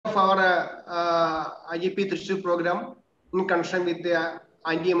our IGP Thrissur program in connection with the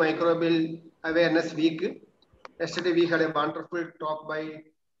Antimicrobial Awareness Week. Yesterday we had a wonderful talk by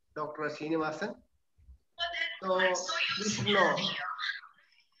Dr. Srinivasan. So we should know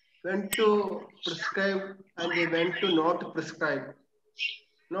when to prescribe and when to not prescribe.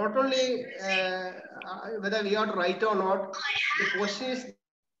 Not only whether we are right or not, the question is.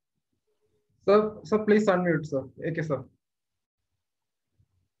 Sir, please unmute, sir. AK, sir.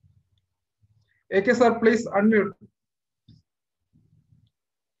 AK, sir, please unmute.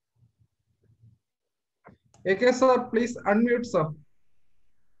 AK, sir, please unmute, sir.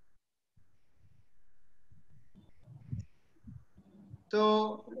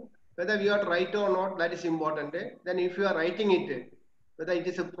 So whether we are right or not, that is important. Then if you are writing it, whether it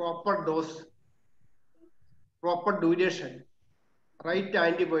is a proper dose, proper duration, right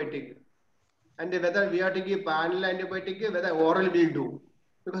antibiotic, and whether we are taking panel antibiotic, whether oral will do.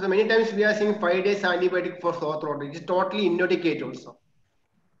 Because many times we are seeing 5 days antibiotic for sore throat. It is totally inadequate also.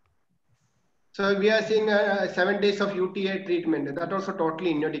 So we are seeing 7 days of UTI treatment. That also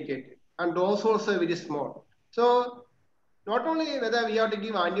totally inadequate. And dose also very small. So not only whether we have to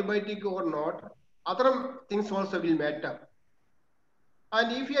give antibiotic or not, other things also will matter.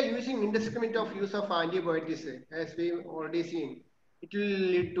 And if you are using indiscriminate of use of antibiotics, as we already seen, it will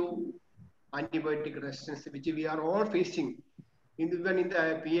lead to antibiotic resistance, which we are all facing. Even in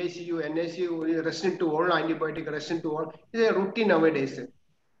the PICU, NICU, resistant to all antibiotic, resistant to all, it's a routine nowadays.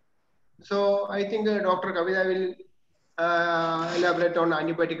 So I think Dr. Kavita will elaborate on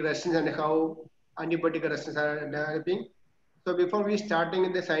antibiotic resistance and how antibiotic resistance are developing. So before we starting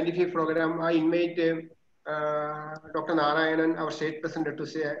in the scientific program, I invite Dr. Narayanan, our state president, to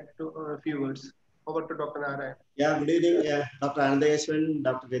say a few words. Over to Dr. Narayanan. Yeah, good evening, Dr. Anandayeshwan,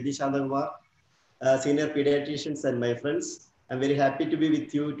 Dr. Reddy Shandakumar, senior pediatricians and my friends. I'm very happy to be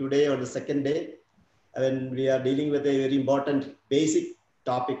with you today on the second day when we are dealing with a very important basic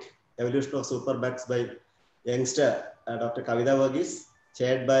topic, evolution of superbugs by youngster Dr. Kavita Varghese,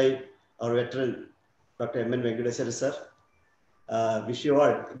 chaired by our veteran Dr. M.N. Venkateswara sir. Wish you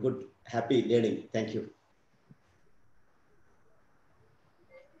all good, happy learning. Thank you.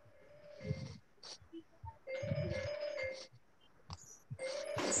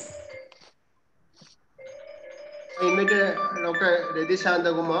 I invite Dr. Reddy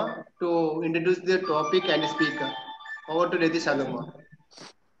Shandakumar to introduce the topic and speaker. Over to Reddy Shandakumar.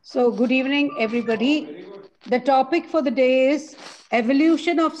 So good evening, everybody. The topic for the day is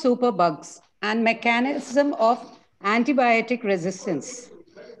evolution of superbugs and mechanism of antibiotic resistance.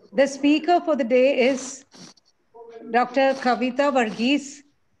 The speaker for the day is Dr. Kavita Varghese.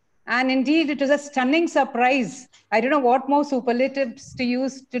 And indeed, it is a stunning surprise. I don't know what more superlatives to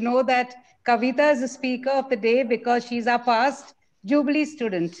use to know that Kavita is the speaker of the day because she's our past Jubilee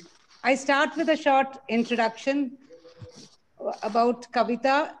student. I start with a short introduction about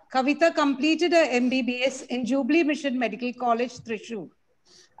Kavita. Kavita completed her MBBS in Jubilee Mission Medical College, Thrissur.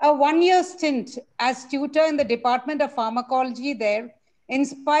 A one-year stint as tutor in the Department of Pharmacology there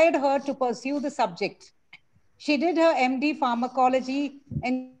inspired her to pursue the subject. She did her MD Pharmacology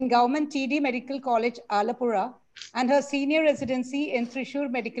in Government TD Medical College, Alapura, and her senior residency in Thrissur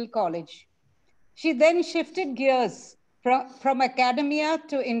Medical College. She then shifted gears from academia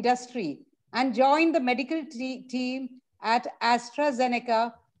to industry and joined the medical team at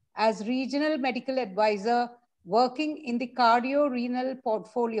AstraZeneca as regional medical advisor working in the cardio-renal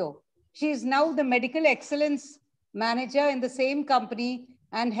portfolio. She is now the medical excellence manager in the same company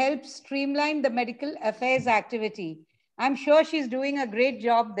and helps streamline the medical affairs activity. I'm sure she's doing a great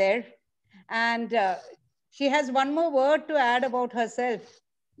job there. And she has one more word to add about herself.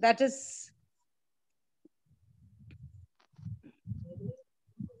 That is,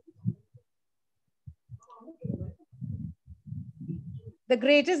 the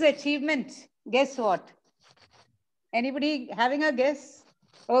greatest achievement. Guess what? Anybody having a guess?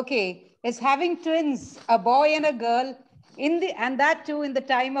 Okay, is having twins, a boy and a girl, and that too in the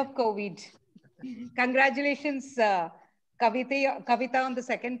time of COVID. Congratulations, Kavita on the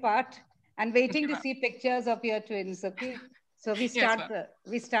second part, and waiting to see pictures of your twins. Okay, so we start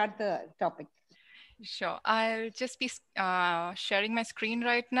the topic. Sure, I'll just be sharing my screen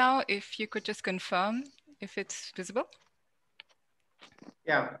right now. If you could just confirm if it's visible.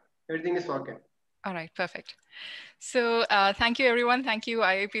 Yeah, everything is okay. All right, perfect. So thank you, everyone. Thank you,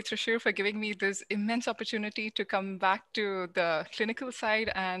 IIP Thrissur, for giving me this immense opportunity to come back to the clinical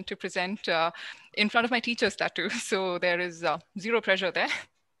side and to present in front of my teachers, that too. So there is zero pressure there.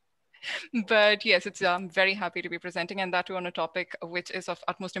 But yes, I'm very happy to be presenting, and that too on a topic which is of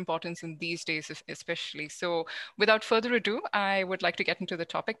utmost importance in these days, especially. So without further ado, I would like to get into the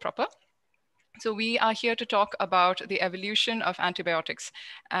topic proper. So we are here to talk about the evolution of antibiotics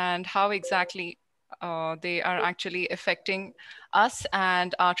and how exactly they are actually affecting us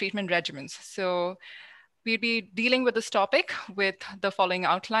and our treatment regimens. So we'll be dealing with this topic with the following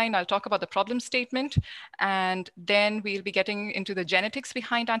outline. I'll talk about the problem statement, and then we'll be getting into the genetics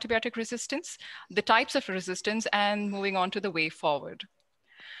behind antibiotic resistance, the types of resistance, and moving on to the way forward.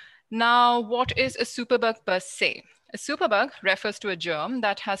 Now, what is a superbug per se? A superbug refers to a germ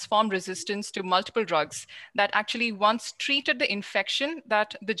that has formed resistance to multiple drugs that actually once treated the infection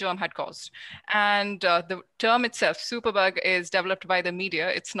that the germ had caused. And the term itself, superbug, is developed by the media.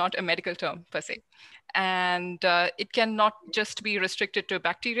 It's not a medical term per se. And it cannot just be restricted to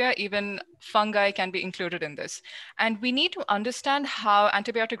bacteria, even fungi can be included in this. And we need to understand how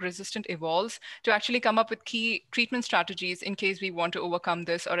antibiotic resistance evolves to actually come up with key treatment strategies in case we want to overcome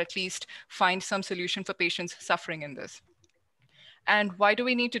this, or at least find some solution for patients suffering in this. And why do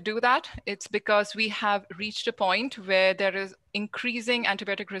we need to do that? It's because we have reached a point where there is increasing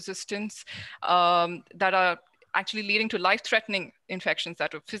antibiotic resistance that are actually leading to life-threatening infections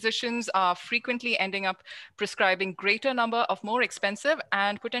that physicians are frequently ending up prescribing greater number of more expensive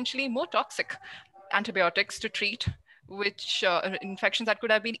and potentially more toxic antibiotics to treat, which infections that could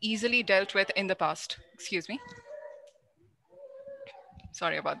have been easily dealt with in the past. Excuse me.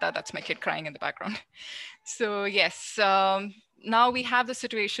 Sorry about that. That's my kid crying in the background. So yes, now we have the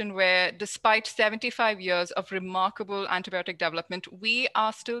situation where despite 75 years of remarkable antibiotic development, we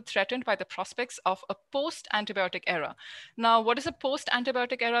are still threatened by the prospects of a post-antibiotic era. Now, what does a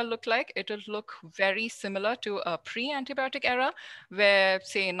post-antibiotic era look like? It will look very similar to a pre-antibiotic era, where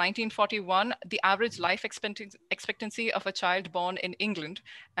say in 1941, the average life expectancy of a child born in England,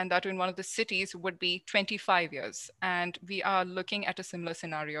 and that in one of the cities, would be 25 years. And we are looking at a similar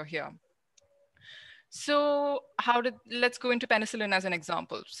scenario here. So let's go into penicillin as an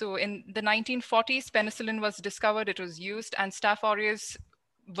example. So in the 1940s, penicillin was discovered, it was used, and Staph aureus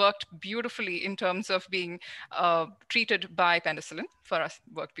worked beautifully in terms of being treated by penicillin. For us,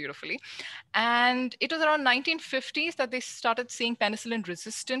 worked beautifully. And it was around 1950s that they started seeing penicillin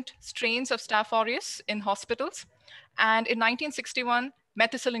resistant strains of Staph aureus in hospitals. And in 1961,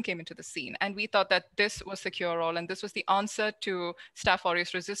 methicillin came into the scene, and we thought that this was the cure-all and this was the answer to Staph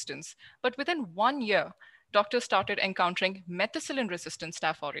aureus resistance. But within 1 year, doctors started encountering methicillin-resistant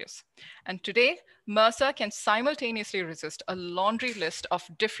Staph aureus. And today, MRSA can simultaneously resist a laundry list of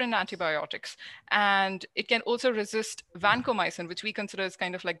different antibiotics. And it can also resist vancomycin, which we consider as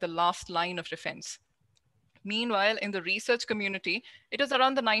kind of like the last line of defense. Meanwhile, in the research community, it was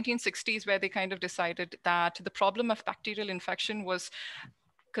around the 1960s where they kind of decided that the problem of bacterial infection was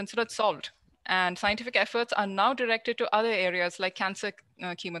considered solved. And scientific efforts are now directed to other areas like cancer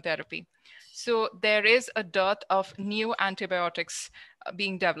chemotherapy. So there is a dearth of new antibiotics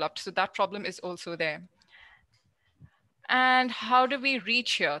being developed. So that problem is also there. And how do we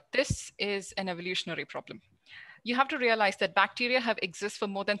reach here? This is an evolutionary problem. You have to realize that bacteria have existed for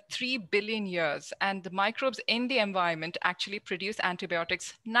more than 3 billion years, and the microbes in the environment actually produce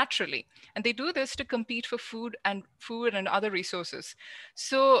antibiotics naturally. And they do this to compete for food and other resources.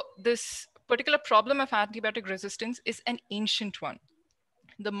 So this particular problem of antibiotic resistance is an ancient one.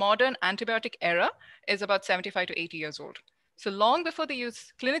 The modern antibiotic era is about 75 to 80 years old. So long before the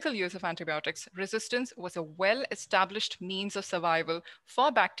clinical use of antibiotics, resistance was a well-established means of survival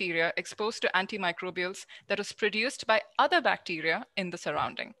for bacteria exposed to antimicrobials that was produced by other bacteria in the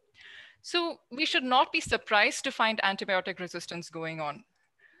surrounding. So we should not be surprised to find antibiotic resistance going on.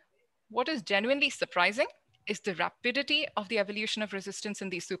 What is genuinely surprising is the rapidity of the evolution of resistance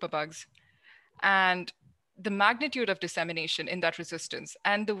in these superbugs, and the magnitude of dissemination in that resistance,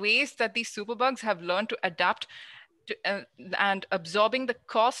 and the ways that these superbugs have learned to adapt to, and absorbing the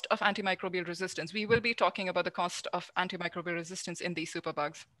cost of antimicrobial resistance. We will be talking about the cost of antimicrobial resistance in these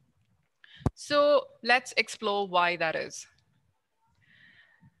superbugs. So let's explore why that is.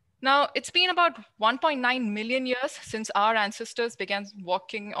 Now, it's been about 1.9 million years since our ancestors began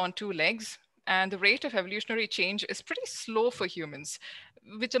walking on 2 legs, and the rate of evolutionary change is pretty slow for humans,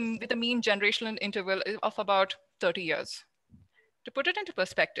 with a mean generational interval of about 30 years. To put it into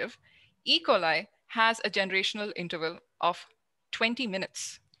perspective, E. coli has a generational interval of 20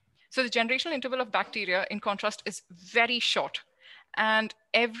 minutes. So the generational interval of bacteria, in contrast, is very short. And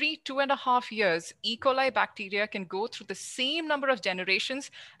every 2.5 years, E. coli bacteria can go through the same number of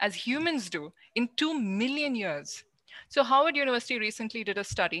generations as humans do in 2 million years. So Harvard University recently did a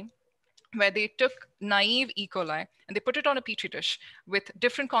study where they took naive E. coli and they put it on a petri dish with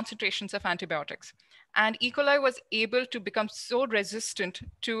different concentrations of antibiotics. And E. coli was able to become so resistant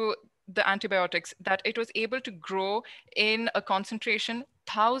to the antibiotics that it was able to grow in a concentration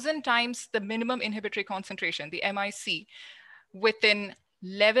 1,000 times the minimum inhibitory concentration, the MIC, within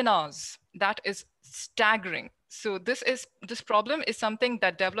 11 hours. That is staggering. So this problem is something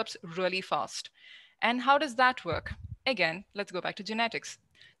that develops really fast. And how does that work? Again, let's go back to genetics.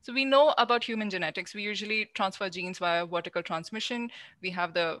 So we know about human genetics. We usually transfer genes via vertical transmission. We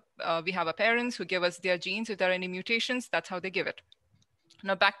have our parents who give us their genes. If there are any mutations, that's how they give it.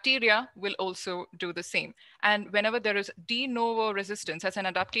 Now, bacteria will also do the same. And whenever there is de novo resistance as an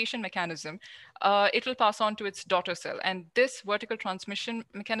adaptation mechanism, it will pass on to its daughter cell. And this vertical transmission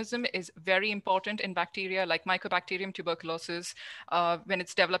mechanism is very important in bacteria like Mycobacterium tuberculosis, when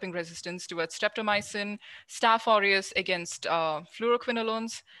it's developing resistance towards streptomycin, Staph aureus against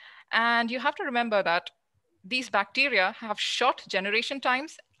fluoroquinolones. And you have to remember that these bacteria have short generation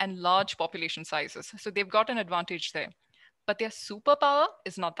times and large population sizes. So they've got an advantage there. But their superpower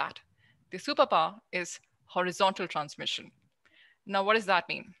is not that. Their superpower is horizontal transmission. Now, what does that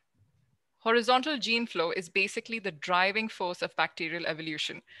mean? Horizontal gene flow is basically the driving force of bacterial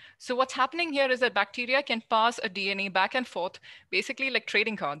evolution. So what's happening here is that bacteria can pass a DNA back and forth, basically like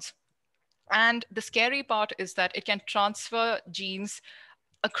trading cards. And the scary part is that it can transfer genes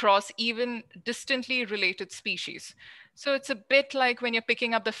across even distantly related species. So it's a bit like when you're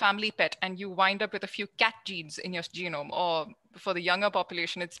picking up the family pet and you wind up with a few cat genes in your genome, or for the younger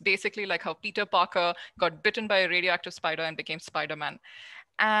population, it's basically like how Peter Parker got bitten by a radioactive spider and became Spider-Man.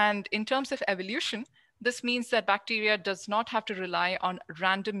 And in terms of evolution, this means that bacteria does not have to rely on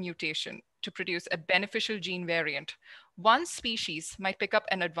random mutation to produce a beneficial gene variant. One species might pick up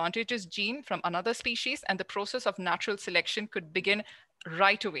an advantageous gene from another species, and the process of natural selection could begin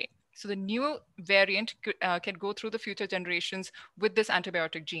right away. So the new variant can go through the future generations with this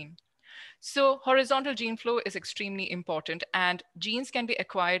antibiotic gene. So horizontal gene flow is extremely important, and genes can be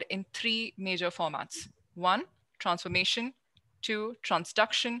acquired in 3 major formats. 1, transformation; 2,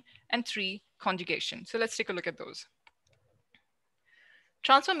 transduction; and 3, conjugation. So let's take a look at those.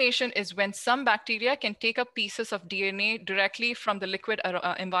 Transformation is when some bacteria can take up pieces of DNA directly from the liquid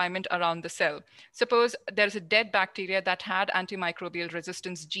environment around the cell. Suppose there's a dead bacteria that had antimicrobial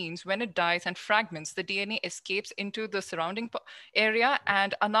resistance genes. When it dies and fragments, the DNA escapes into the surrounding area,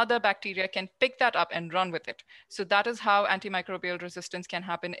 and another bacteria can pick that up and run with it. So that is how antimicrobial resistance can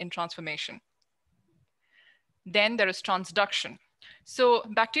happen in transformation. Then there is transduction. So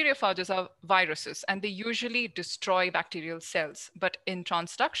bacteriophages are viruses, and they usually destroy bacterial cells. But in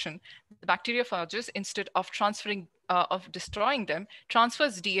transduction, the bacteriophages, instead of destroying them,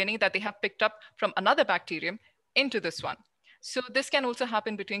 transfers DNA that they have picked up from another bacterium into this one. So this can also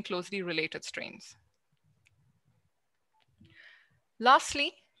happen between closely related strains.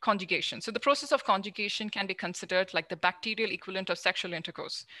 Lastly, conjugation. So the process of conjugation can be considered like the bacterial equivalent of sexual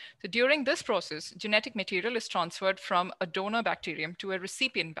intercourse. So during this process, genetic material is transferred from a donor bacterium to a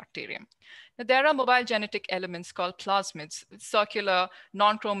recipient bacterium. Now, there are mobile genetic elements called plasmids, circular,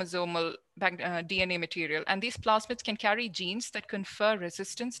 non-chromosomal DNA material. And these plasmids can carry genes that confer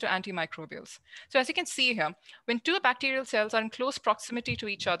resistance to antimicrobials. So as you can see here, when 2 bacterial cells are in close proximity to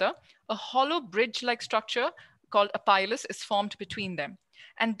each other, a hollow bridge-like structure called a pilus is formed between them.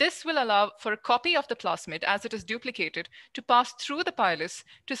 And this will allow for a copy of the plasmid as it is duplicated to pass through the pilus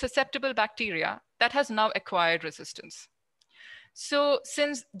to susceptible bacteria that has now acquired resistance. So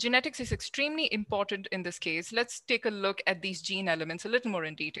since genetics is extremely important in this case, let's take a look at these gene elements a little more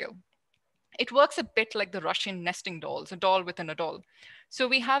in detail. It works a bit like the Russian nesting dolls, a doll within a doll. So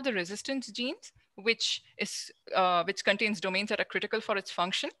we have the resistance genes, which contains domains that are critical for its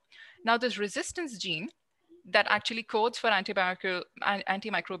function. Now this resistance gene that actually codes for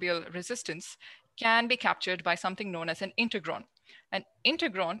antimicrobial resistance can be captured by something known as an integron. An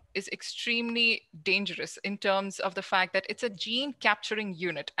integron is extremely dangerous in terms of the fact that it's a gene capturing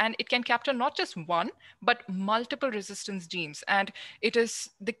unit, and it can capture not just one, but multiple resistance genes. And it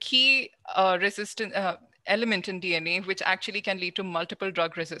is the key resistant element in DNA, which actually can lead to multiple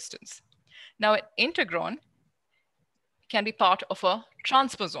drug resistance. Now, an integron can be part of a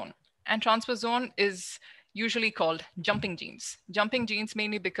transposon, and transposon is usually called jumping genes. Jumping genes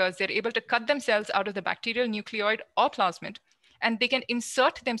mainly because they're able to cut themselves out of the bacterial nucleoid or plasmid, and they can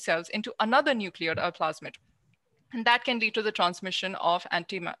insert themselves into another nucleoid or plasmid. And that can lead to the transmission of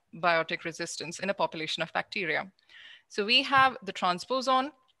antibiotic resistance in a population of bacteria. So we have the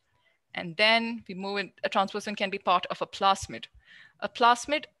transposon, and then we move in, a transposon can be part of a plasmid. A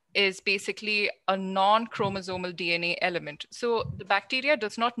plasmid is basically a non-chromosomal DNA element. So the bacteria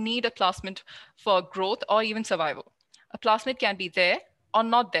does not need a plasmid for growth or even survival. A plasmid can be there or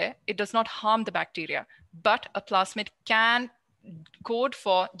not there. It does not harm the bacteria, but a plasmid can code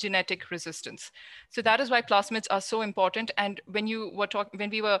for genetic resistance. So that is why plasmids are so important. And when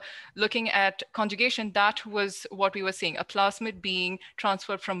we were looking at conjugation, that was what we were seeing, a plasmid being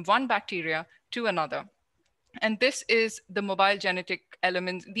transferred from one bacteria to another. And this is the mobile genetic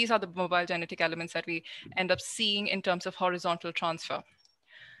elements. These are the mobile genetic elements that we end up seeing in terms of horizontal transfer.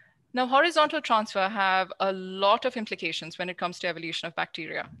 Now, horizontal transfer have a lot of implications when it comes to evolution of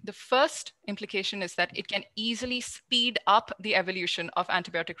bacteria. The first implication is that it can easily speed up the evolution of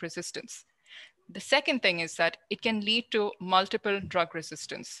antibiotic resistance. The second thing is that it can lead to multiple drug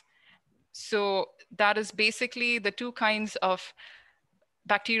resistance. So that is basically the two kinds of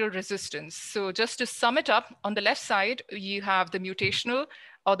bacterial resistance. So just to sum it up, on the left side, you have the mutational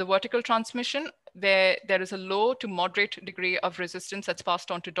or the vertical transmission, where there is a low to moderate degree of resistance that's passed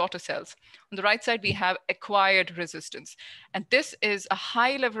on to daughter cells. On the right side, we have acquired resistance. And this is a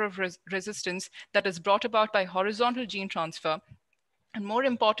high level of resistance that is brought about by horizontal gene transfer. And more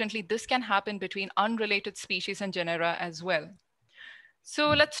importantly, this can happen between unrelated species and genera as well. So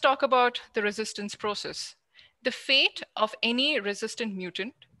let's talk about the resistance process. The fate of any resistant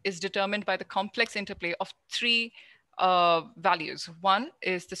mutant is determined by the complex interplay of three values. One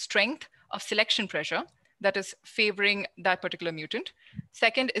is the strength of selection pressure that is favoring that particular mutant.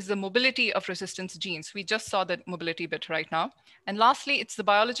 Second is the mobility of resistance genes. We just saw that mobility bit right now. And lastly, it's the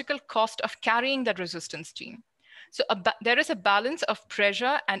biological cost of carrying that resistance gene. So there is a balance of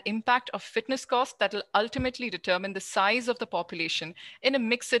pressure and impact of fitness cost that will ultimately determine the size of the population in a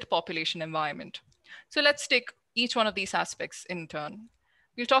mixed population environment. So let's take each one of these aspects in turn.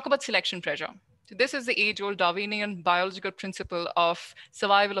 We'll talk about selection pressure. So this is the age-old Darwinian biological principle of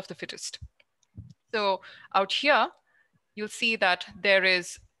survival of the fittest. So out here, you'll see that there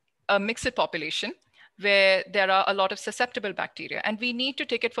is a mixed population where there are a lot of susceptible bacteria. And we need to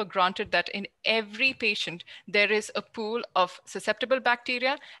take it for granted that in every patient, there is a pool of susceptible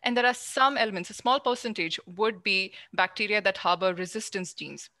bacteria, and there are some elements, a small percentage would be bacteria that harbor resistance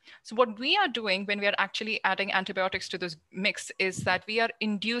genes. So what we are doing when we are actually adding antibiotics to this mix is that we are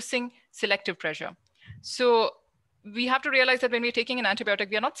inducing selective pressure. So we have to realize that when we're taking an antibiotic,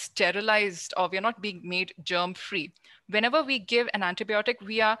 we are not sterilized or we are not being made germ-free. Whenever we give an antibiotic,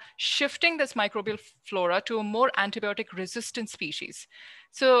 we are shifting this microbial flora to a more antibiotic-resistant species.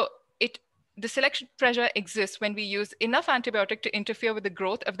 So the selection pressure exists when we use enough antibiotic to interfere with the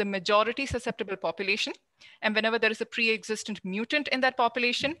growth of the majority susceptible population. And whenever there is a pre-existent mutant in that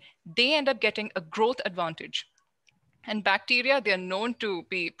population, they end up getting a growth advantage. And bacteria, they are known to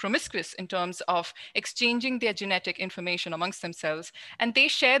be promiscuous in terms of exchanging their genetic information amongst themselves, and they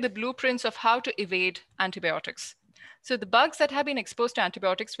share the blueprints of how to evade antibiotics. So the bugs that have been exposed to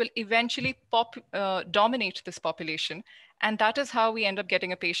antibiotics will eventually dominate this population, and that is how we end up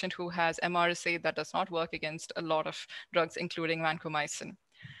getting a patient who has MRSA that does not work against a lot of drugs, including vancomycin.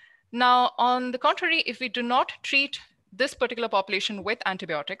 Now, on the contrary, if we do not treat this particular population with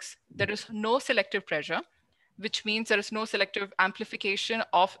antibiotics, there is no selective pressure, which means there is no selective amplification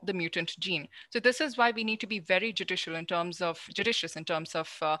of the mutant gene. So this is why we need to be very judicious in terms of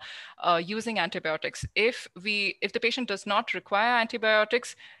using antibiotics. If the patient does not require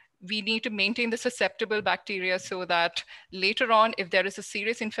antibiotics, we need to maintain the susceptible bacteria so that later on, if there is a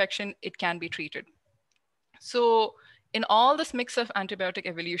serious infection, it can be treated. So in all this mix of antibiotic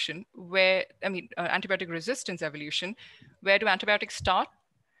evolution, antibiotic resistance evolution, where do antibiotics start?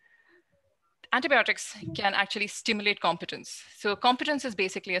 Antibiotics can actually stimulate competence. So competence is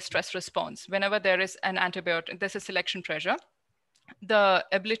basically a stress response. Whenever there is an antibiotic, there's a selection pressure, the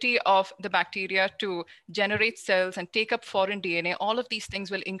ability of the bacteria to generate cells and take up foreign DNA, all of these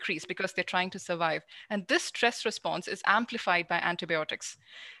things will increase because they're trying to survive. And this stress response is amplified by antibiotics.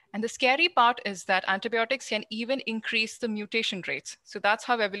 And the scary part is that antibiotics can even increase the mutation rates. So that's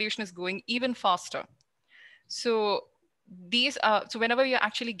how evolution is going even faster. So whenever you're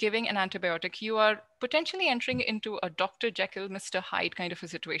actually giving an antibiotic, you are potentially entering into a Dr. Jekyll, Mr. Hyde kind of a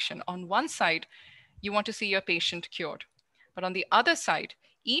situation. On one side, you want to see your patient cured. But on the other side,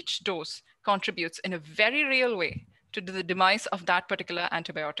 each dose contributes in a very real way to the demise of that particular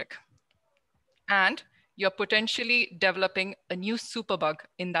antibiotic. And you're potentially developing a new superbug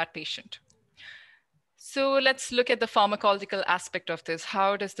in that patient. So let's look at the pharmacological aspect of this.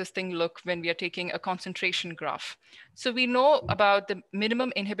 How does this thing look when we are taking a concentration graph? So we know about the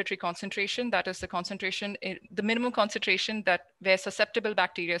minimum inhibitory concentration, that is the concentration, the minimum concentration that where susceptible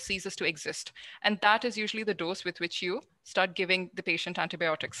bacteria ceases to exist. And that is usually the dose with which you start giving the patient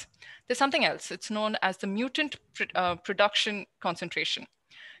antibiotics. There's something else. It's known as the mutant production concentration.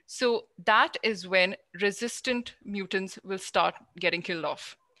 So that is when resistant mutants will start getting killed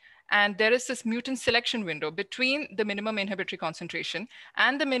off. And there is this mutant selection window between the minimum inhibitory concentration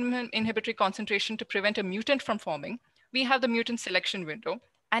and the minimum inhibitory concentration to prevent a mutant from forming. We have the mutant selection window.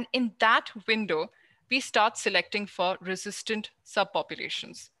 And in that window, we start selecting for resistant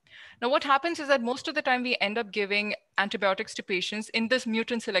subpopulations. Now, what happens is that most of the time we end up giving antibiotics to patients in this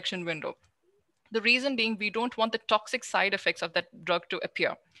mutant selection window. The reason being, we don't want the toxic side effects of that drug to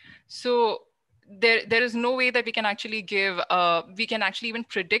appear. So there is no way that we can actually give, we can actually even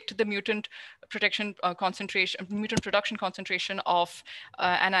predict the mutant protection concentration, mutant production concentration of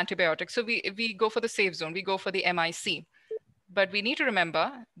an antibiotic. So we go for the safe zone, we go for the MIC. But we need to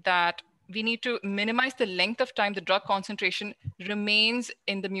remember that we need to minimize the length of time the drug concentration remains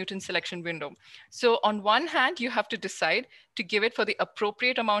in the mutant selection window. So on one hand, you have to decide to give it for the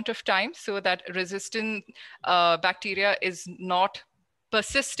appropriate amount of time so that resistant bacteria is not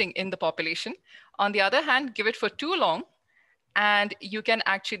persisting in the population. On the other hand, give it for too long and you can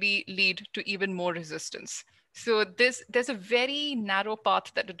actually lead to even more resistance. So there's a very narrow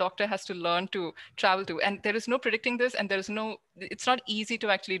path that the doctor has to learn to travel to. And there is no predicting this, and it's not easy to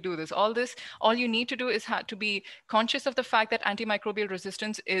actually do this. All you need to do is to be conscious of the fact that antimicrobial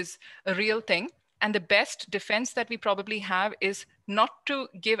resistance is a real thing. And the best defense that we probably have is not to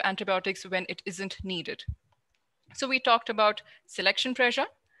give antibiotics when it isn't needed. So we talked about selection pressure.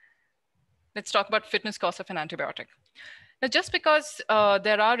 Let's talk about fitness cost of an antibiotic. Now, just because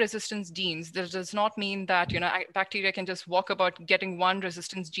there are resistance genes, this does not mean that bacteria can just walk about getting one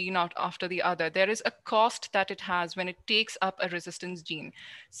resistance gene out after the other. There is a cost that it has when it takes up a resistance gene.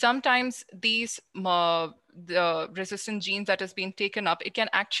 Sometimes the resistant genes that has been taken up, it can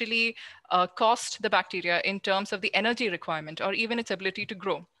actually cost the bacteria in terms of the energy requirement or even its ability to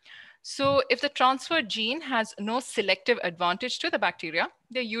grow. So if the transferred gene has no selective advantage to the bacteria,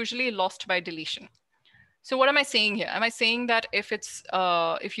 they're usually lost by deletion. So what am I saying here? Am I saying that if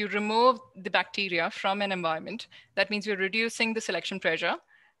you remove the bacteria from an environment, that means you're reducing the selection pressure,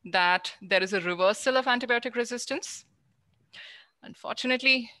 that there is a reversal of antibiotic resistance?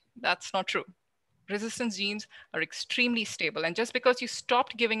 Unfortunately, that's not true. Resistance genes are extremely stable. And just because you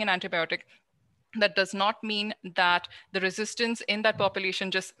stopped giving an antibiotic, that does not mean that the resistance in that population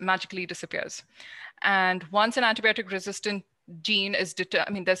just magically disappears. And once an antibiotic resistant gene is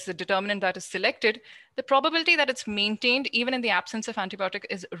there's a determinant that is selected, the probability that it's maintained even in the absence of antibiotic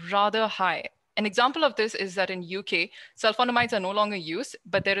is rather high. An example of this is that in UK, sulfonamides are no longer used,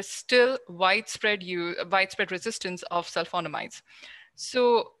 but there is still widespread resistance of sulfonamides.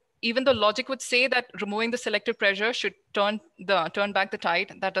 So even though logic would say that removing the selective pressure should turn back the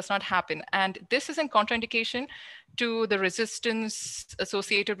tide, that does not happen. And this is in contraindication to the resistance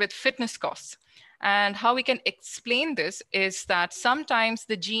associated with fitness costs. And how we can explain this is that sometimes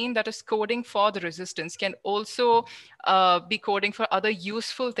the gene that is coding for the resistance can also be coding for other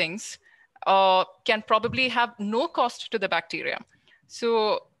useful things, can probably have no cost to the bacteria.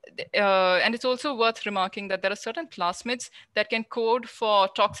 So, and it's also worth remarking that there are certain plasmids that can code for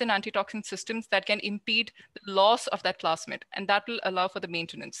toxin antitoxin systems that can impede the loss of that plasmid, and that will allow for the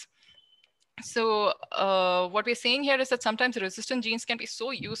maintenance. So what we're saying here is that sometimes resistant genes can be so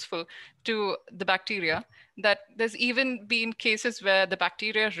useful to the bacteria that there's even been cases where the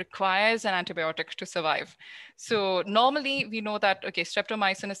bacteria requires an antibiotic to survive. So normally we know that, okay,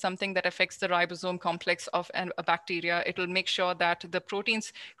 streptomycin is something that affects the ribosome complex of a bacteria. It will make sure that the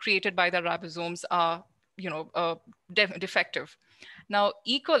proteins created by the ribosomes are, defective. Now,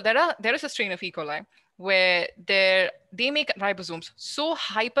 there is a strain of E. coli where they make ribosomes so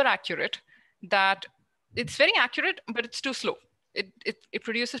hyper accurate that it's very accurate, but it's too slow. It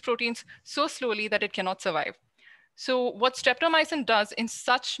produces proteins so slowly that it cannot survive. So what streptomycin does in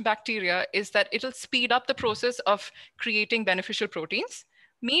such bacteria is that it'll speed up the process of creating beneficial proteins.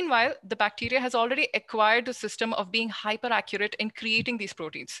 Meanwhile, the bacteria has already acquired the system of being hyper accurate in creating these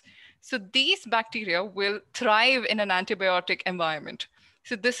proteins. So these bacteria will thrive in an antibiotic environment.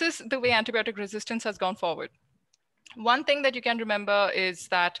 So this is the way antibiotic resistance has gone forward. One thing that you can remember is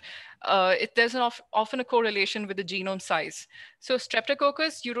that there's often a correlation with the genome size. So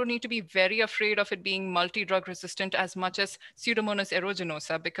Streptococcus, you don't need to be very afraid of it being multi-drug resistant as much as Pseudomonas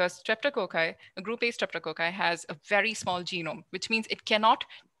aeruginosa, because Streptococci, a group A Streptococci, has a very small genome, which means it cannot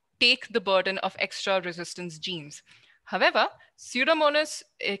take the burden of extra resistance genes. However, Pseudomonas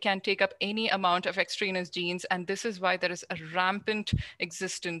can take up any amount of extraneous genes, and this is why there is a rampant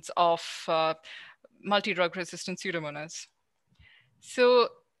existence of multi-drug resistant Pseudomonas. So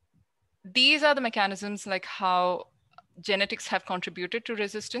these are the mechanisms like how genetics have contributed to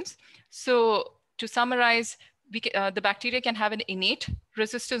resistance. So to summarize, the bacteria can have an innate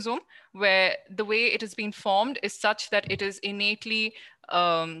resistosome where the way it has been formed is such that it is innately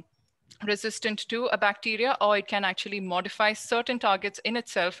resistant to a bacteria, or it can actually modify certain targets in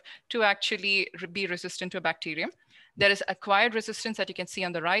itself to actually be resistant to a bacterium. There is acquired resistance that you can see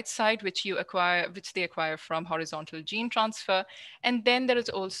on the right side, which they acquire from horizontal gene transfer. And then there is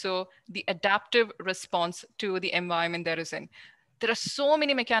also the adaptive response to the environment there is in. There are so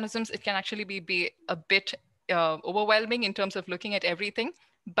many mechanisms, it can actually be a bit overwhelming in terms of looking at everything.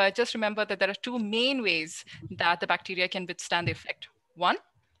 But just remember that there are two main ways that the bacteria can withstand the effect. One,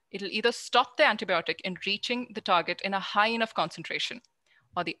 it'll either stop the antibiotic in reaching the target in a high enough concentration,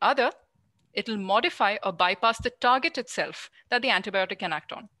 or the other, it'll modify or bypass the target itself that the antibiotic can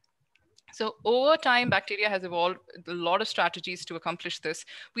act on. So over time, bacteria has evolved a lot of strategies to accomplish this.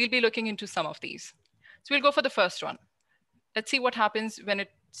 We'll be looking into some of these. So we'll go for the first one. Let's see what happens when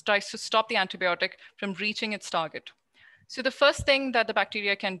it tries to stop the antibiotic from reaching its target. So the first thing that the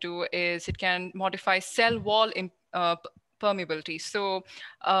bacteria can do is it can modify cell wall permeability. So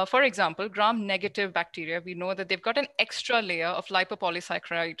for example, gram-negative bacteria, we know that they've got an extra layer of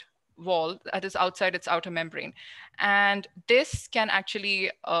lipopolysaccharide wall that is outside its outer membrane. And this can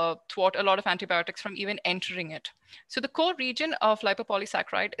actually thwart a lot of antibiotics from even entering it. So the core region of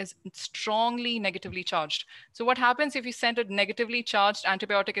lipopolysaccharide is strongly negatively charged. So what happens if you send a negatively charged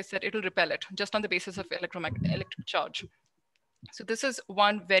antibiotic is that it'll repel it just on the basis of electric charge. So this is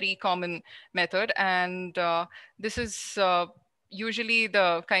one very common method. And this is usually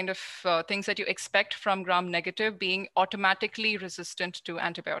the kind of things that you expect from gram-negative being automatically resistant to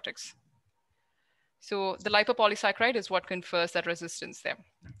antibiotics. So the lipopolysaccharide is what confers that resistance there.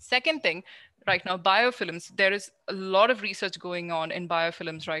 Second thing, right now, biofilms, there is a lot of research going on in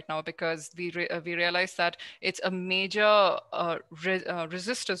biofilms right now because we realize that it's a major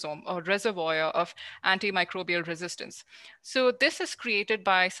resistosome or reservoir of antimicrobial resistance. So this is created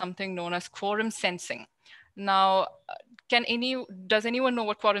by something known as quorum sensing. Now, does anyone know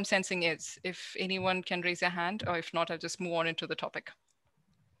what quorum sensing is? If anyone can raise their hand, or if not, I'll just move on into the topic.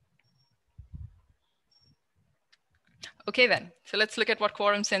 Okay then, so let's look at what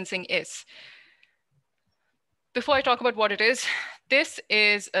quorum sensing is. Before I talk about what it is, this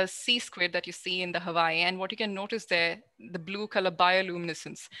is a sea squid that you see in the Hawaii. And what you can notice there, the blue color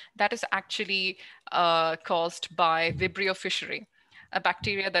bioluminescence, that is actually caused by Vibrio fischeri, a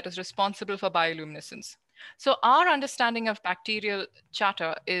bacteria that is responsible for bioluminescence. So our understanding of bacterial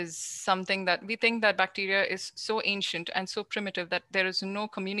chatter is something that we think that bacteria is so ancient and so primitive that there is no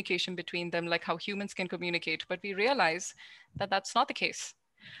communication between them like how humans can communicate. But we realize that that's not the case.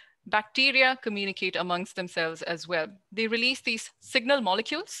 Bacteria communicate amongst themselves as well. They release these signal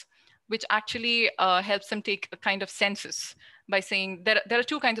molecules, which actually helps them take a kind of census by saying there are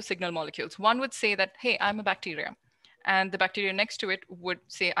two kinds of signal molecules. One would say that, hey, I'm a bacteria. And the bacteria next to it would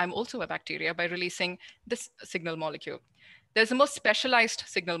say, I'm also a bacteria by releasing this signal molecule. There's a more specialized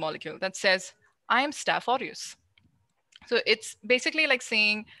signal molecule that says, I am Staph aureus. So it's basically like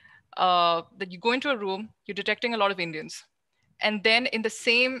saying that you go into a room, you're detecting a lot of Indians. And then in the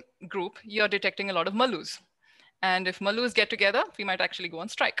same group, you're detecting a lot of Malus. And if Malus get together, we might actually go on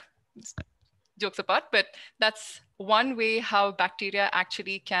strike. Jokes apart, but that's one way how bacteria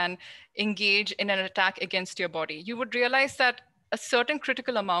actually can engage in an attack against your body. You would realize that a certain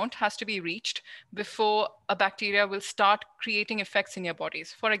critical amount has to be reached before a bacteria will start creating effects in your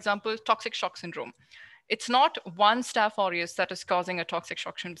bodies. For example, toxic shock syndrome. It's not one Staph aureus that is causing a toxic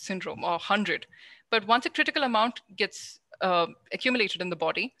shock syndrome or 100, but once a critical amount gets accumulated in the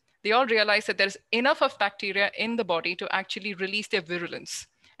body, they all realize that there's enough of bacteria in the body to actually release their virulence.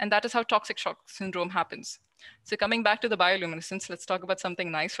 And that is how toxic shock syndrome happens. So coming back to the bioluminescence, let's talk about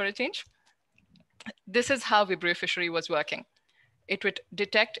something nice for a change. This is how Vibrio fischeri was working. It would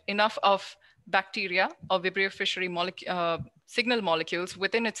detect enough of bacteria or Vibrio fischeri signal molecules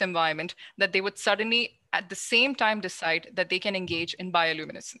within its environment that they would suddenly at the same time decide that they can engage in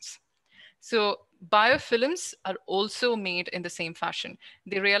bioluminescence. So biofilms are also made in the same fashion.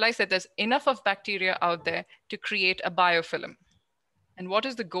 They realize that there's enough of bacteria out there to create a biofilm. And what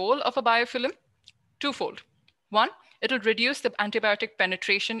is the goal of a biofilm? Twofold. One, it'll reduce the antibiotic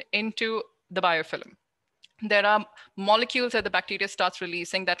penetration into the biofilm. There are molecules that the bacteria starts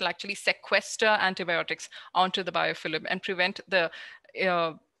releasing that will actually sequester antibiotics onto the biofilm and prevent the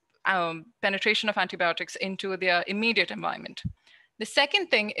penetration of antibiotics into their immediate environment. The second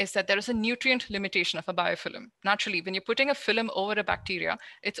thing is that there is a nutrient limitation of a biofilm. Naturally, when you're putting a film over a bacteria,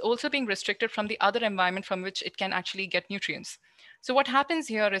 it's also being restricted from the other environment from which it can actually get nutrients. So what happens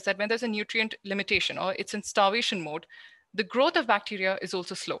here is that when there's a nutrient limitation or it's in starvation mode, the growth of bacteria is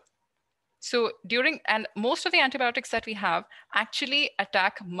also slow. So and most of the antibiotics that we have actually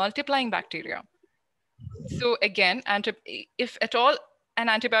attack multiplying bacteria. So again, if at all an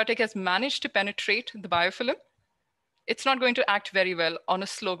antibiotic has managed to penetrate the biofilm, it's not going to act very well on a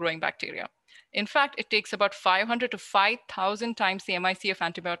slow growing bacteria. In fact, it takes about 500 to 5,000 times the MIC of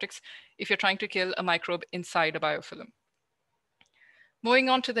antibiotics if you're trying to kill a microbe inside a biofilm. Moving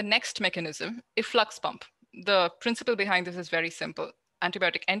on to the next mechanism, efflux pump. The principle behind this is very simple.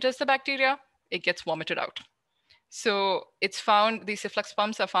 Antibiotic enters the bacteria, it gets vomited out. So it's found, these efflux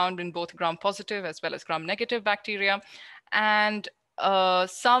pumps are found in both gram-positive as well as gram-negative bacteria. And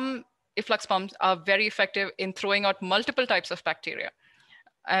some efflux pumps are very effective in throwing out multiple types of bacteria.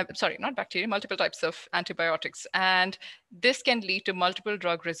 Sorry, not bacteria, multiple types of antibiotics. And this can lead to multiple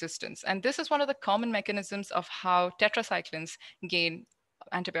drug resistance. And this is one of the common mechanisms of how tetracyclines gain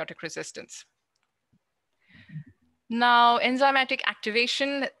antibiotic resistance. Now, enzymatic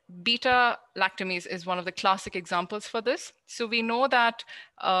activation, beta lactamase is one of the classic examples for this. So we know that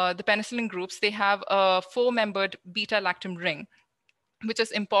the penicillin groups, they have a 4-membered beta lactam ring, which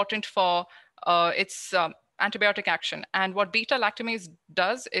is important for its antibiotic action. And what beta lactamase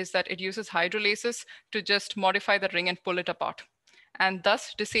does is that it uses hydrolases to just modify the ring and pull it apart, and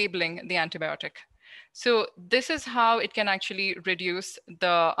thus disabling the antibiotic. So this is how it can actually reduce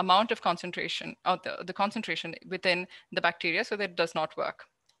the amount of concentration or the concentration within the bacteria so that it does not work.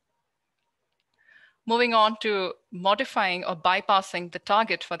 Moving on to modifying or bypassing the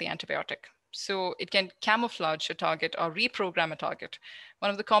target for the antibiotic. So it can camouflage a target or reprogram a target.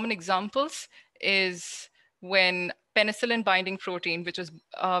 One of the common examples is when penicillin binding protein, which is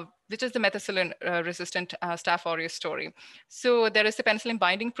the methicillin resistant Staph aureus story. So there is the penicillin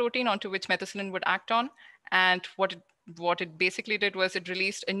binding protein onto which methicillin would act on. And what it basically did was it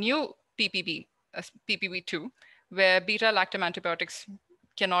released a new PPB, PPB2, where beta lactam antibiotics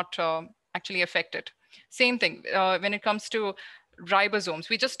cannot actually affect it. Same thing when it comes to ribosomes.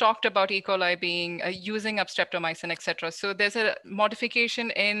 We just talked about E. coli being using up streptomycin, etc. So there's a modification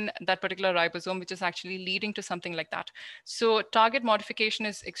in that particular ribosome, which is actually leading to something like that. So target modification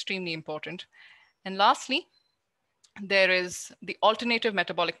is extremely important. And lastly, there is the alternative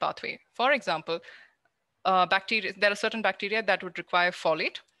metabolic pathway. For example, bacteria, there are certain bacteria that would require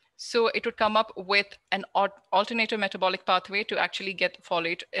folate. So it would come up with an alternative metabolic pathway to actually get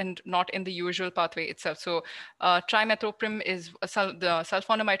folate and not in the usual pathway itself. So trimethoprim is the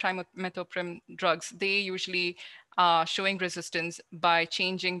sulfonamide trimethoprim drugs. They usually are showing resistance by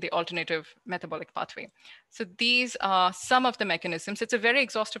changing the alternative metabolic pathway. So these are some of the mechanisms. It's a very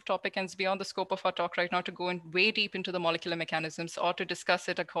exhaustive topic and it's beyond the scope of our talk right now to go in way deep into the molecular mechanisms or to discuss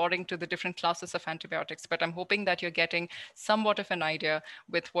it according to the different classes of antibiotics. But I'm hoping that you're getting somewhat of an idea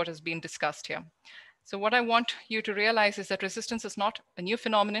with what has been discussed here. So what I want you to realize is that resistance is not a new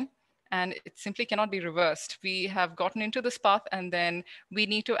phenomenon and it simply cannot be reversed. We have gotten into this path and then we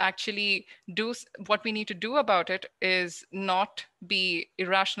need to actually do what we need to do about it is not be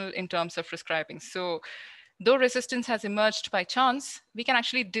irrational in terms of prescribing. So though resistance has emerged by chance, we can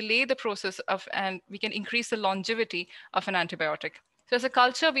actually delay the process of, and we can increase the longevity of an antibiotic. So as a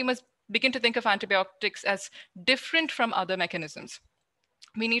culture, we must begin to think of antibiotics as different from other mechanisms.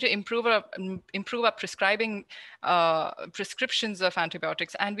 We need to improve our prescribing prescriptions of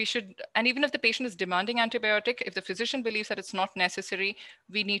antibiotics, and even if the patient is demanding antibiotic, if the physician believes that it's not necessary,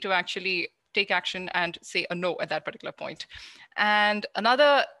 we need to actually take action and say a no at that particular point. And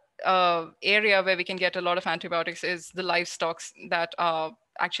another area where we can get a lot of antibiotics is the livestock that are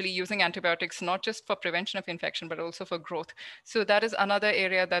actually using antibiotics, not just for prevention of infection, but also for growth. So that is another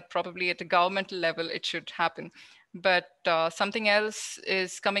area that probably at the governmental level, it should happen. But something else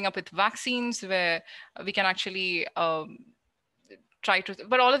is coming up with vaccines where we can actually try to,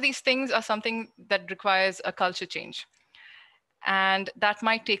 but all of these things are something that requires a culture change. And that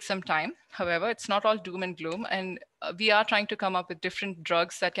might take some time. However, it's not all doom and gloom. And we are trying to come up with different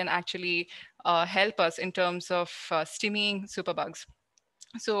drugs that can actually help us in terms of stemming superbugs.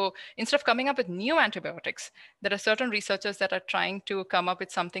 So instead of coming up with new antibiotics, there are certain researchers that are trying to come up with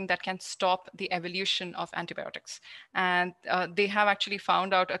something that can stop the evolution of antibiotics. And they have actually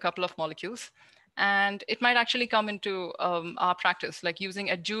found out a couple of molecules. And it might actually come into our practice, like using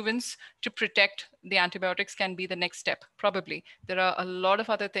adjuvants to protect the antibiotics can be the next step, probably. There are a lot of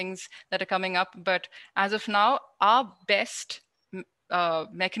other things that are coming up, but as of now, our best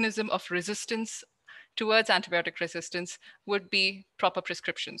mechanism of resistance towards antibiotic resistance would be proper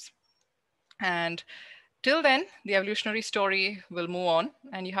prescriptions. And till then, the evolutionary story will move on.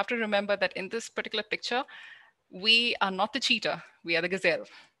 And you have to remember that in this particular picture, we are not the cheetah, we are the gazelle.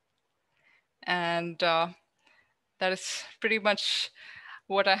 And that is pretty much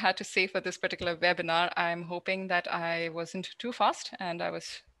what I had to say for this particular webinar. I'm hoping that I wasn't too fast and I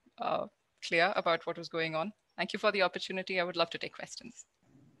was clear about what was going on. Thank you for the opportunity. I would love to take questions.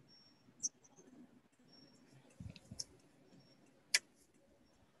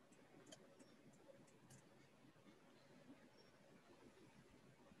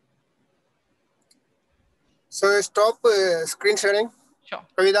 So stop screen sharing. Sure.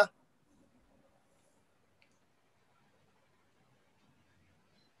 Kavita.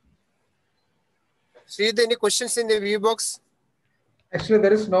 See any questions in the view box? Actually,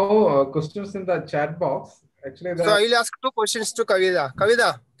 there is no questions in the chat box. Actually, So I will ask two questions to Kavita.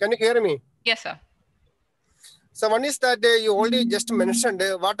 Kavita, can you hear me? Yes, sir. So one is that you already just mentioned,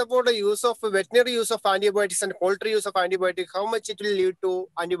 what about the use of veterinary use of antibiotics and poultry use of antibiotics, how much it will lead to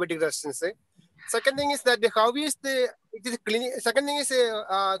antibiotic resistance? Second thing is that how is the, it is second thing is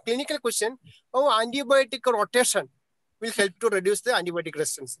a clinical question, how antibiotic rotation will help to reduce the antibiotic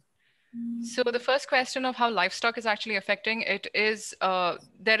resistance? So the first question of how livestock is actually affecting it is,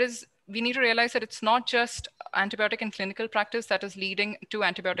 we need to realize that it's not just antibiotic and clinical practice that is leading to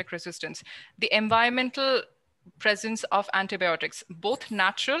antibiotic resistance. The environmental presence of antibiotics, both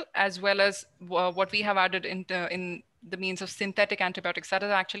natural as well as what we have added in the means of synthetic antibiotics, that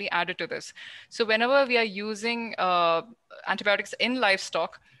is actually added to this. So whenever we are using antibiotics in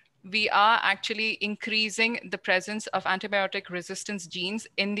livestock, we are actually increasing the presence of antibiotic resistance genes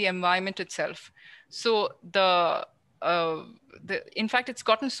in the environment itself. So in fact, it's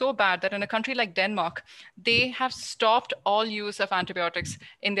gotten so bad that in a country like Denmark, they have stopped all use of antibiotics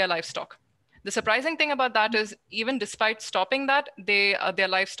in their livestock. The surprising thing about that is, even despite stopping that, their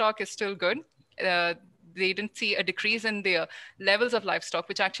livestock is still good. They didn't see a decrease in their levels of livestock,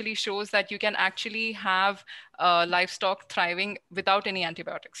 which actually shows that you can actually have livestock thriving without any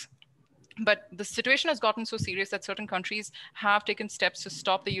antibiotics. But the situation has gotten so serious that certain countries have taken steps to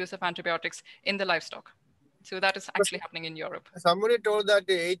stop the use of antibiotics in the livestock. So that is actually happening in Europe. Somebody told that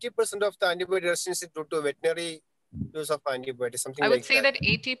 80% of the antibiotic resistance is due to veterinary use of antibiotics, something I like would say that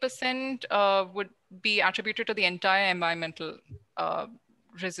 80% would be attributed to the entire environmental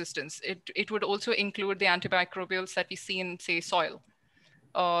resistance. It would also include the antimicrobials that we see in, say, soil,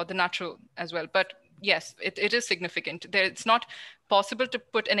 the natural as well. But yes, it is significant. It's not possible to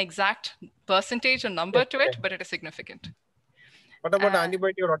put an exact percentage or number to it, but it is significant. What about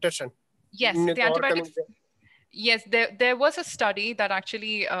antibiotic rotation? Yes, the antibiotics. Yes, there was a study that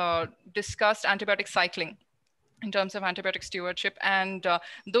actually discussed antibiotic cycling in terms of antibiotic stewardship. And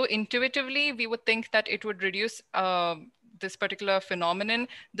though intuitively we would think that it would reduce this particular phenomenon,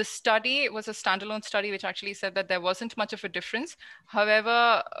 the study was a standalone study which actually said that there wasn't much of a difference.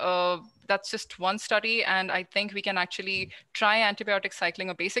 However, that's just one study, and I think we can actually try antibiotic cycling,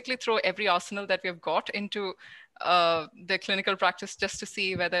 or basically throw every arsenal that we've got into the clinical practice, just to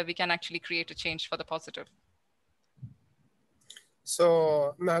see whether we can actually create a change for the positive.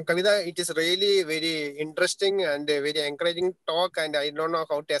 So, Kavita, it is really very interesting and a very encouraging talk, and I don't know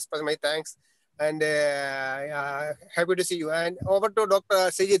how to express my thanks. And happy to see you. And over to Dr.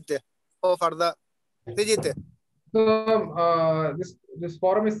 Sejit for further. Sejit. So this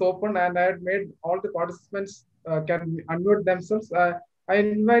forum is open, and I had made all the participants can unmute themselves. I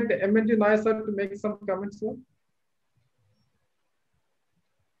invite MNT Naisar to make some comments, sir.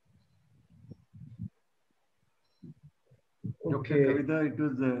 Dr. Kavita, it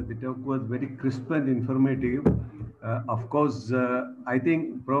was the talk was very crisp and informative. Of course, I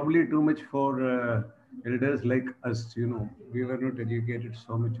think probably too much for elders like us. You know, we were not educated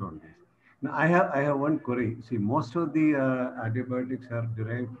so much on this. Now, I have one query. See, most of the antibiotics are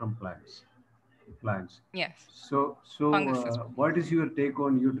derived from plants. Yes. So what is your take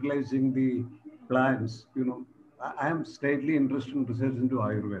on utilizing the plants? You know, I am slightly interested in research into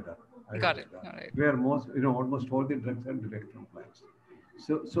Ayurveda. Got it. All right. Where almost all the drugs are derived from plants.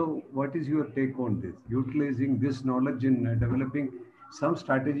 So what is your take on this? Utilizing this knowledge in developing some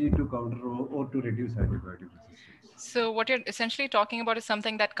strategy to counter or to reduce antibiotic resistance. So what you're essentially talking about is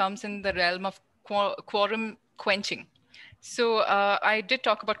something that comes in the realm of quorum quenching. So I did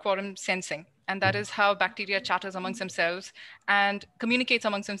talk about quorum sensing, and that is how bacteria chatters amongst themselves and communicates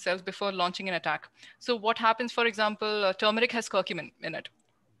amongst themselves before launching an attack. So what happens, for example, turmeric has curcumin in it.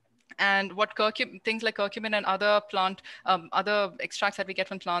 And what things like curcumin and other other extracts that we get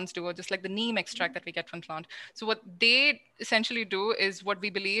from plants do, or just like the neem extract that we get from plant. So what they essentially do is what we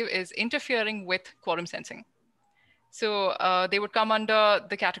believe is interfering with quorum sensing. So they would come under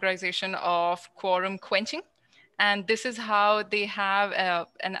the categorization of quorum quenching. And this is how they have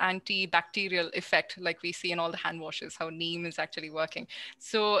an antibacterial effect, like we see in all the hand washes, how neem is actually working.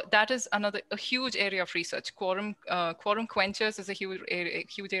 So that is a huge area of research. Quorum quenchers is a huge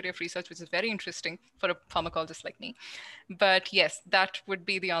area of research, which is very interesting for a pharmacologist like me. But yes, that would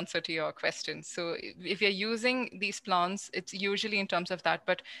be the answer to your question. So if you're using these plants, it's usually in terms of that.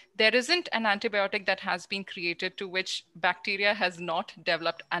 But there isn't an antibiotic that has been created to which bacteria has not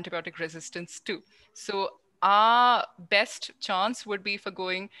developed antibiotic resistance to. So our best chance would be for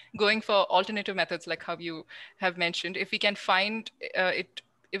going for alternative methods, like how you have mentioned, if we can find it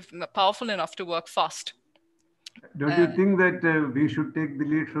if powerful enough to work fast. Don't you think that we should take the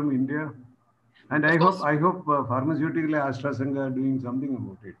lead from India? And I hope pharmaceutical AstraZeneca are doing something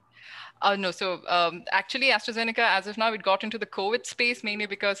about it. No, so actually AstraZeneca, as of now, it got into the COVID space mainly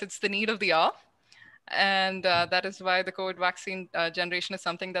because it's the need of the hour. And that is why the COVID vaccine generation is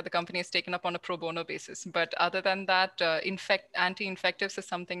something that the company has taken up on a pro bono basis. But other than that, anti-infectives is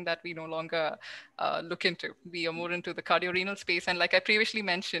something that we no longer look into. We are more into the cardiorenal space. And like I previously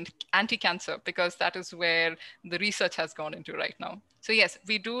mentioned, anti-cancer, because that is where the research has gone into right now. So yes,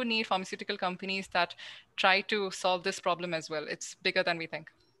 we do need pharmaceutical companies that try to solve this problem as well. It's bigger than we think.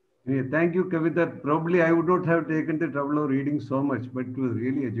 Yeah, thank you, Kavita. Probably I would not have taken the trouble of reading so much, but it was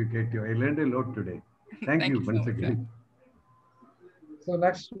really educative. I learned a lot today. Thank you once again. So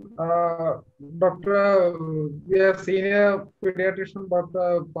next, Dr. We have senior pediatrician,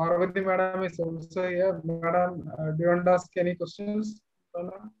 Dr. Parvati Madam is also here. Madam, do you want to ask any questions?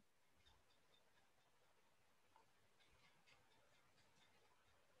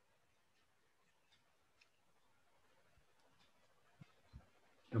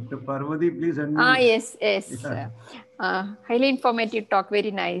 Dr. Parvati, please unmute. Yes. Yeah. Highly informative talk,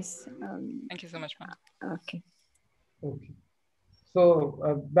 very nice. Thank you so much, ma'am. Okay.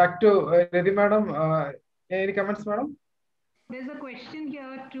 So back to Reddy Madam. Any comments, Madam? There's a question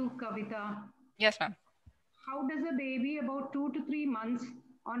here to Kavita. Yes, ma'am. How does a baby about 2 to 3 months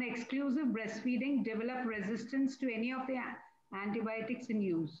on exclusive breastfeeding develop resistance to any of the antibiotics in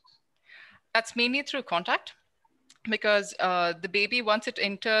use? That's mainly through contact, because the baby, once it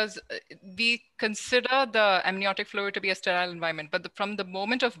enters, we consider the amniotic fluid to be a sterile environment. But from the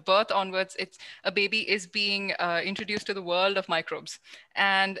moment of birth onwards, a baby is being introduced to the world of microbes.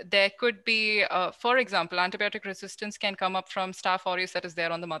 And there could be, for example, antibiotic resistance can come up from Staph aureus that is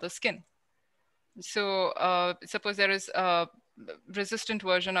there on the mother's skin. So suppose there is a resistant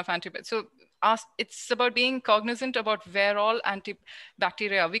version of antibiotics. So it's about being cognizant about where all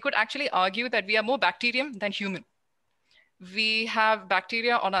antibacteria. We could actually argue that we are more bacterium than human. We have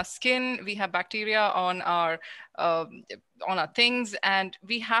bacteria on our skin, we have bacteria on our things, and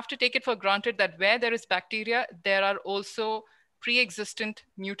we have to take it for granted that where there is bacteria, there are also pre-existent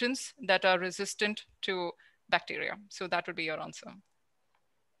mutants that are resistant to bacteria. So that would be your answer.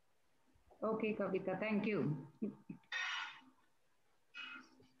 Okay, Kavita, thank you.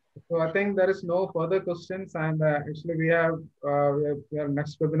 So I think there is no further questions, and actually we have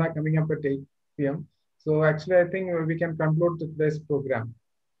next webinar coming up at 8 p.m. So actually, I think we can conclude today's program.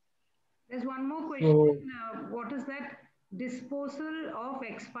 There's one more question. So, what is that? Disposal of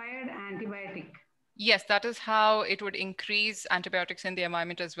expired antibiotic. Yes, that is how it would increase antibiotics in the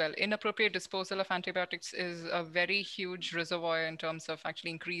environment as well. Inappropriate disposal of antibiotics is a very huge reservoir in terms of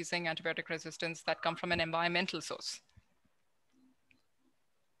actually increasing antibiotic resistance that come from an environmental source.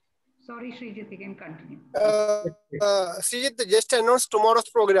 Sorry, Srijit, you can continue. Srijit, just announce tomorrow's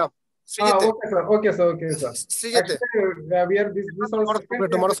program. Okay, sir. Srijit. Actually, we are this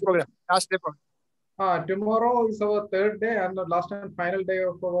tomorrow's program. Last day program. Tomorrow is our third day and the last and final day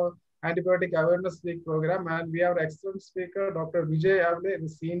of our Antibiotic Awareness Week program, and we have an excellent speaker, Dr. Vijay Avle, the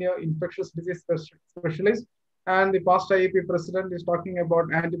Senior Infectious Disease Specialist, and the past IEP President is talking about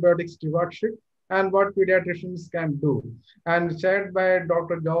antibiotic stewardship and what pediatricians can do, and chaired by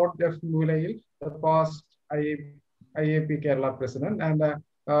Dr. George F. Mulail, the past IAP Kerala President. And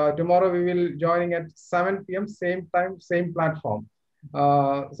tomorrow we will joining at 7 p.m. same time, same platform.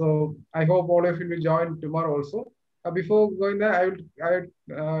 So I hope all of you will join tomorrow also. Before going there, I would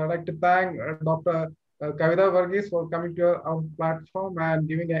like to thank Dr. Kavita Varghese for coming to our platform and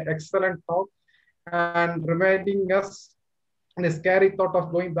giving an excellent talk and reminding us the scary thought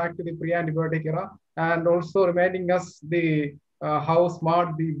of going back to the pre-antibiotic era, and also reminding us the how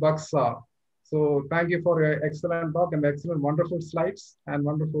smart the bugs are. So thank you for your excellent talk and excellent, wonderful slides and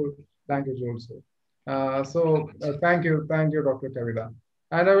wonderful language also. Thank you, Dr. Kavita.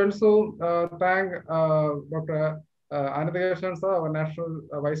 And I also thank Dr. Anandageshwan sir, our National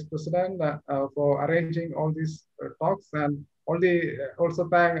Vice President, for arranging all these talks, and also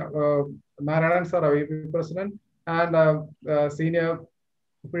thank Narayanan sir, our VP President, and Senior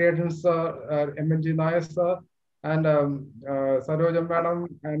Pediatrician sir, MNG Nair sir, and Sarojam madam,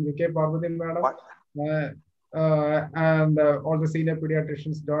 and VK Parvati madam, and all the senior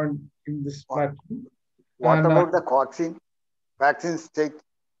pediatricians joined in this platform. What about the vaccine? Vaccine state?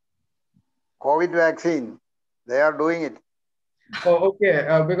 COVID vaccine, they are doing it. Oh, okay.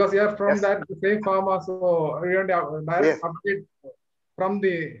 Because you are from that same pharma, so we don't have direct update from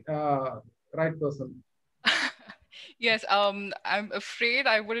the right person. Yes, I'm afraid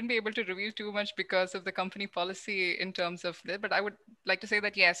I wouldn't be able to reveal too much because of the company policy in terms of this, but I would like to say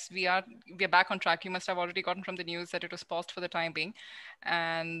that yes, we are back on track. You must have already gotten from the news that it was paused for the time being,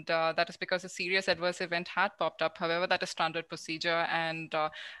 and that is because a serious adverse event had popped up. However, that is standard procedure, and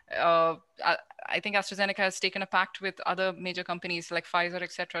I think AstraZeneca has taken a pact with other major companies like Pfizer,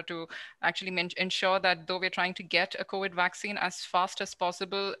 etc., to actually ensure that though we're trying to get a COVID vaccine as fast as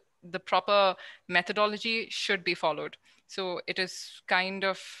possible, the proper methodology should be followed. So it is kind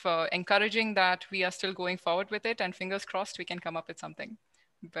of encouraging that we are still going forward with it, and fingers crossed we can come up with something.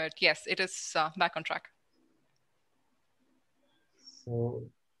 But yes, it is back on track. So,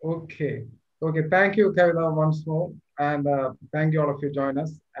 okay. Thank you, Kavita, once more. And thank you all of you join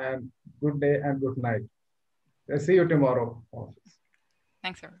us. And good day and good night. See you tomorrow.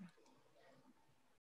 Thanks, everyone.